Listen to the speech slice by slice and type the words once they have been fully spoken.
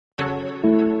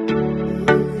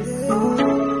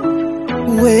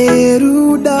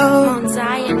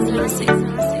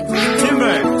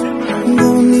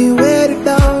Ngonie wear it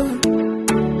down.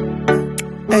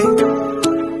 Hey.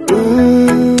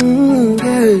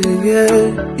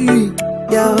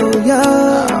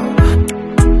 Yeah.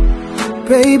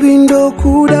 Baby, no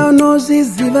cool down, no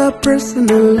ziva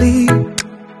personally.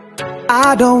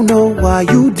 I don't know why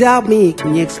you doubt me.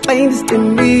 Can you explain this to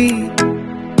me?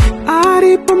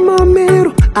 Aripa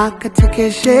mamero,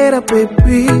 akatekeshera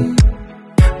baby.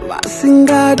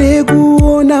 Vasingade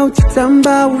kuona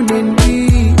uchitamba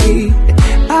unendi.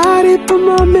 Aripa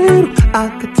mamero,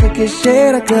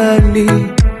 akatekeshera kandi.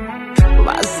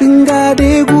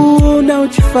 Vasingade kuona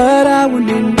uchifara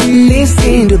unendi.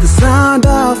 Listen to the sound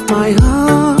of my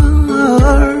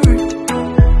heart.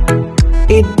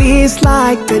 It beats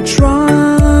like the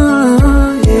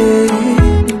drum, yeah.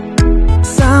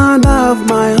 Sound of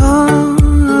my heart.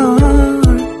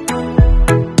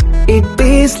 It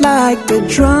beats like the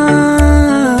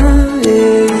drum,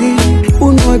 yeah.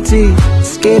 Unoti,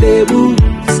 skedebu,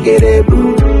 skedebu,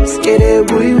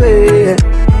 skedebu, yeah.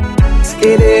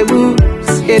 Skedebu,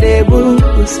 skedebu,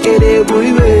 skedebu,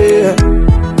 yeah.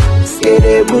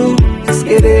 Skedebu,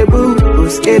 skedebu,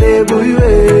 skedebu,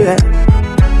 yeah.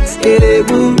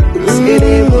 Skedebu,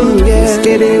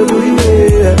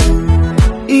 yeah.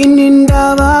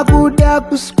 Inindava kuda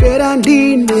kuspera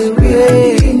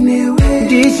ndinewe.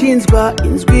 Ndichinzwa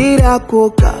inzwi rako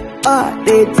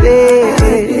kaadete.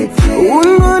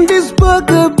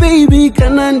 Unondispoka baby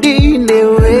kana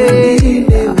ndinewe.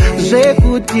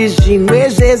 Zvekuti zvimwe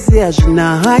zvese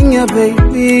hazvina hanya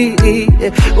baby.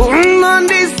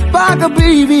 Unondispoka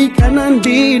baby kana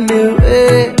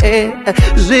ndinewe.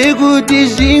 Zvekuti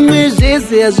zvimwe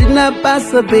zvese hazvina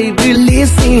basa baby.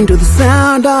 Listen to the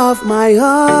sound of my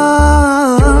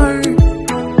heart.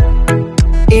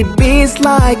 It beats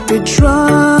like the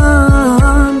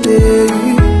drum,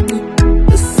 baby.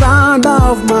 The sound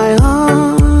of my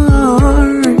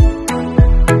heart.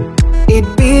 It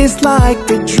beats like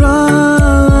the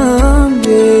drum,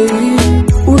 baby.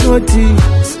 Unoti,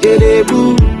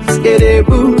 skedebu,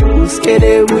 skedebu,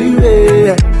 skedebu,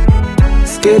 yeah.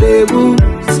 Skedebu,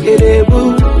 skedebu,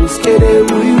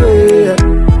 skedebu, yeah.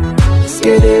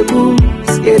 Skedebu,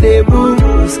 skedebu,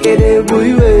 skedebu,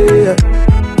 yeah.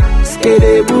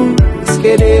 Skedebu,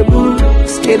 skedebu,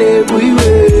 skedebu,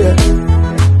 yeah.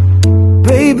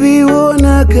 Baby,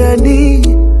 wona kani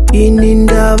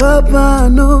inindava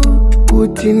pano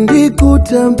kuti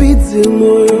ndikutambidze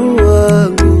moyo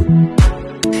wangu.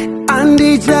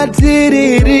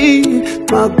 Andichatiriri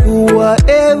makuwa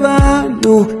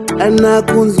evanhu kana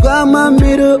kunzwa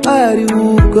mamiro ari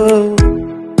uko.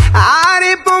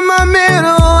 Aripo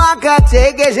mamiro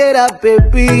akatekeshera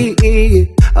baby.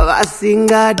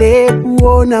 Vasingade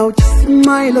kuona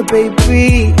uchismile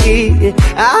baby.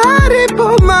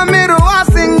 Aripo mamiro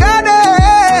vasingade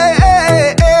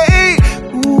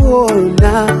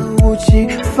kuona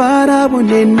uchifara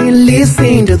boneni.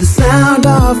 Listen to the sound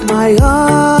of my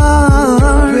heart.